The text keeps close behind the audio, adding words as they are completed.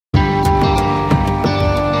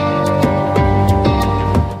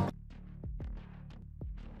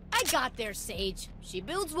got there, Sage. She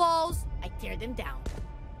builds walls, I tear them down.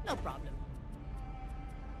 No problem.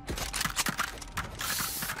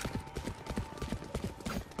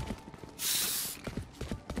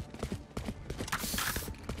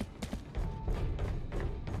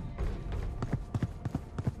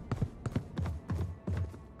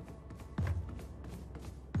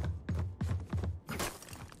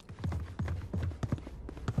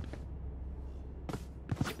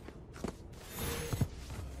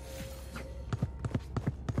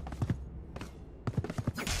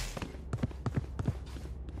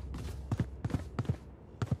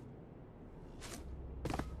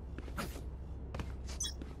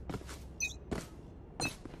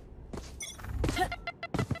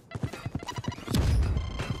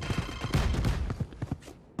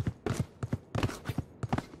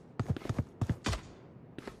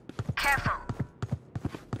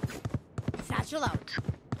 Satchel out.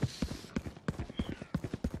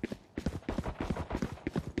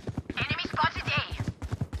 Enemy spotted A.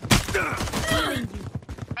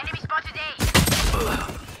 Enemy spotted A.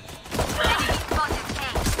 Enemy spotted A.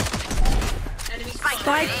 Enemy spotted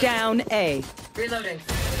Spike down A. Reloading.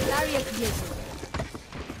 Barrier created.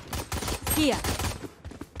 Here.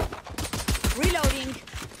 Reloading.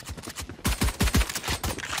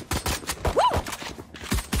 Woo!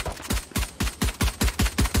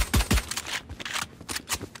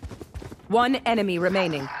 One enemy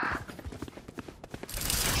remaining.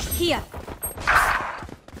 Here.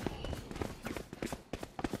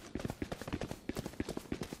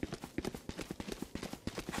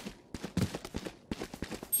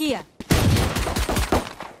 Here.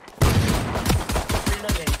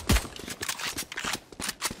 Reloading.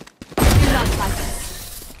 Do not fight us.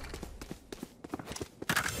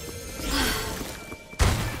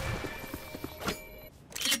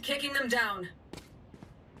 Keep kicking them down.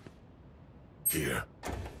 Here.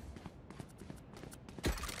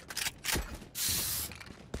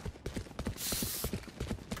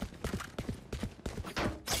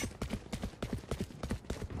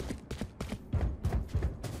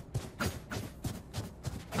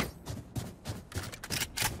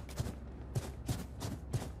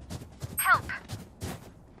 Help.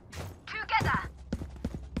 Together.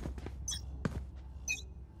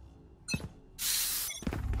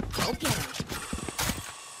 Okay.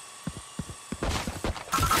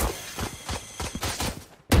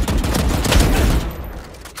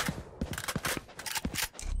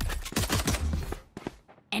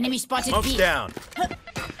 Enemy spotted Smoke's B. down.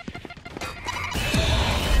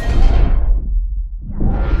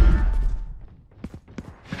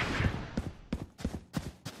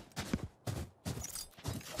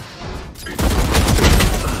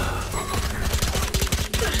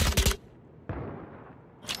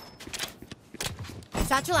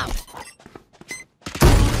 Satchel out.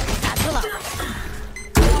 Satchel out.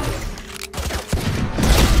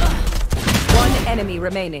 One enemy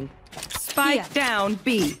remaining. Spike Here. down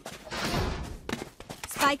B.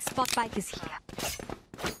 Spike is here.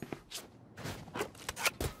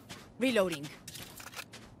 Reloading.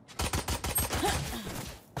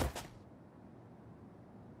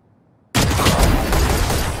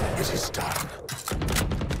 It is done.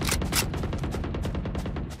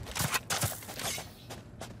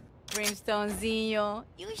 Brimstonezinho,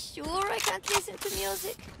 you sure I can't listen to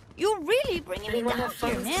music? You're really bringing me Anyone down have here,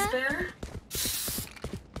 funds to man. spare?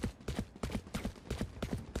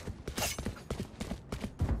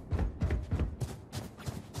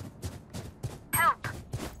 Help.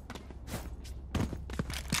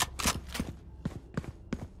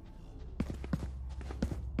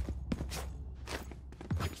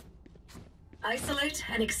 Isolate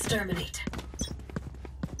and exterminate.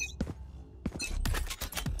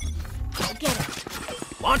 Go get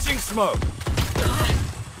it. Launching smoke.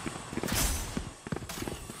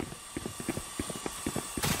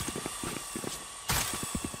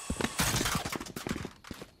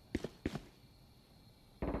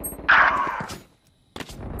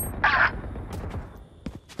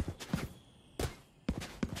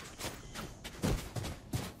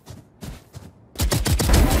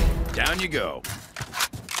 Down you go.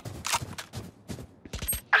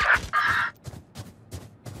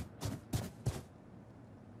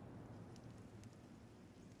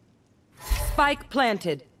 Spike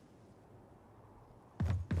planted.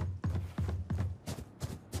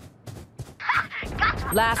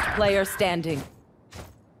 Last player standing.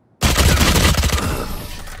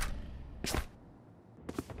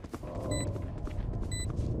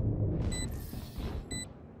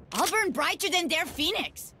 I'll burn brighter than their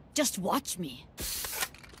phoenix. Just watch me.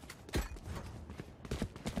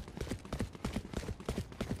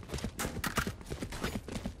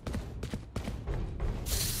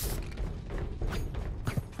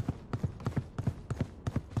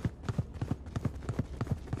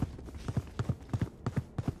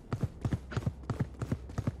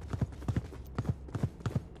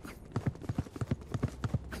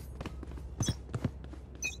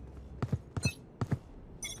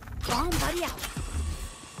 Somebody out.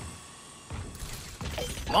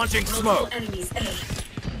 Launching Multiple smoke. enemies A.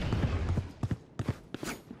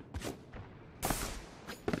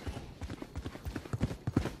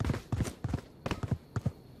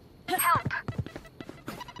 Help!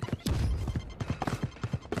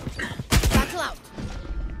 Battle out.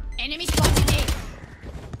 Enemy spotted A.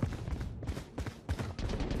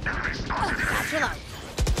 Battle out.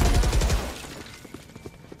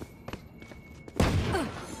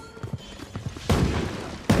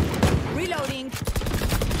 Reloading.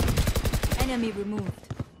 Enemy removed.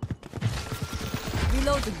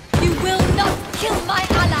 Reloading. You will not kill my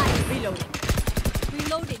ally. Reloading.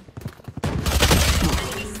 Reloading.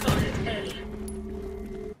 Enemy spotted A.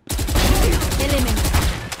 Eliminate.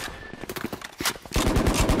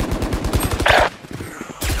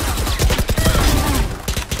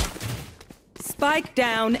 Spike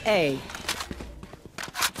down A.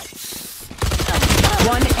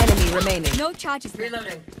 One enemy remaining. No charges left.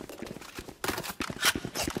 Reloading.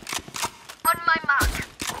 On my mark.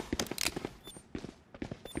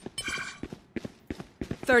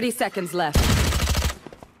 30 seconds left.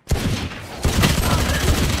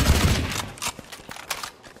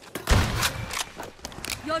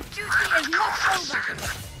 Your duty is not over.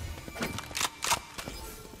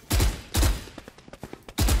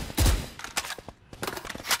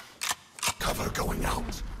 Cover going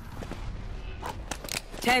out.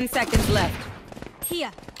 10 seconds left.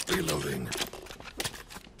 Here. Reloading.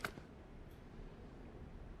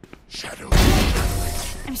 Shadow.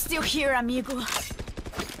 I'm still here, amigo.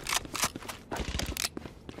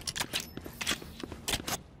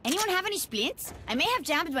 Anyone have any splints? I may have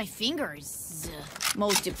jammed my fingers.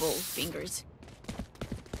 Multiple fingers.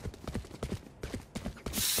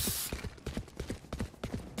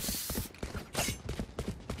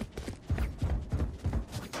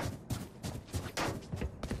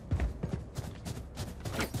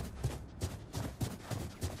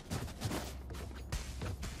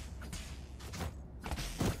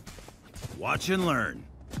 Watch and learn.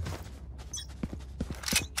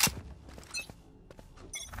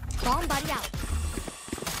 Bomb buddy out.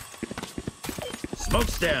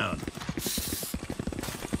 Smoke's down.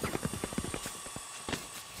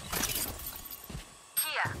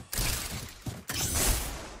 Here.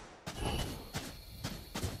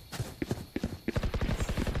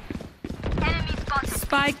 Enemy spotted.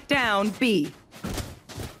 Spike down B.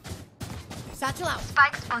 Satchel out.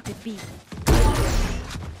 Spike spotted B.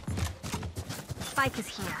 Spike is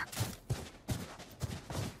here.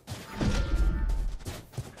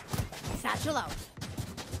 Satchel out.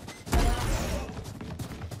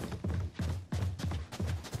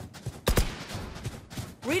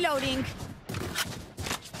 Reloading.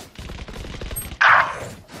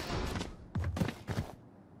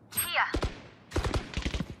 Here.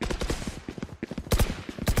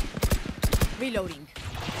 Reloading.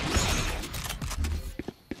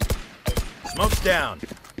 Smoke's down.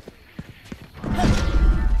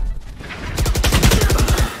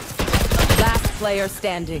 Last player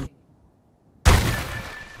standing.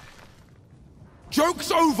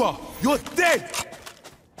 Joke's over. You're dead.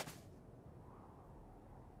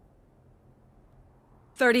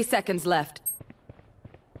 30 seconds left.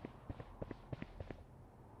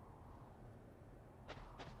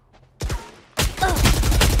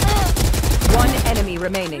 One enemy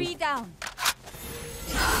remaining. 3 down.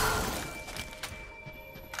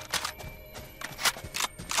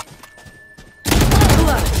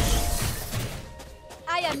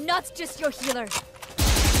 I am not just your healer.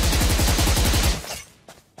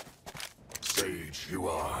 Sage, you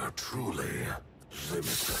are truly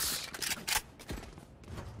limitless.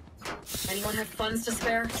 Anyone have funds to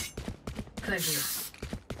spare? Could you?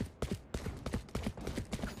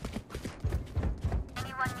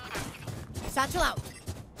 Anyone need anything? Satchel out.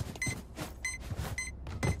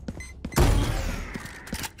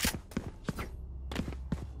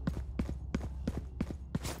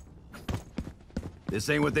 This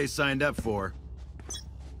ain't what they signed up for.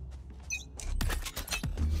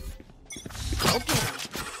 Okay.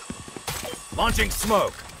 Launching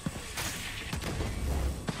smoke.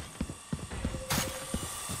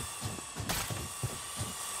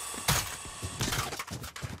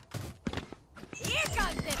 Here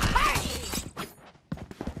comes the party.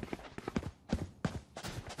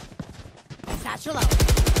 Satchel out.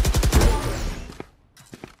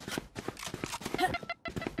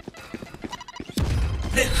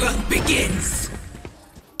 The hunt begins!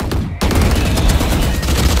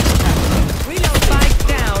 Reload. Spike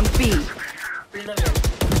down B. Reloading.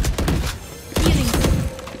 Healing.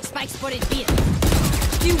 Spike spotted B.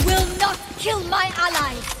 You will not kill my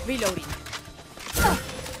allies. Reloading.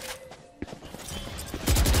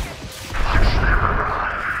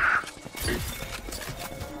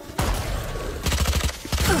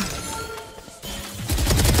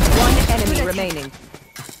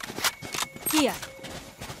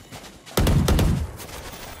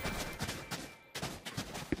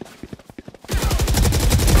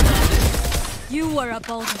 You were a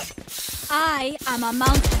boulder. I am a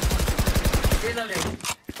mountain. Reloading.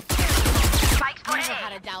 Never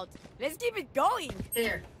had a doubt. Let's keep it going.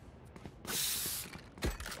 Here.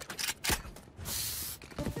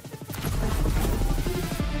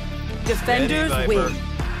 Defenders Steady, win.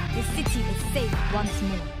 Viper. The city is safe once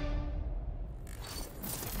more.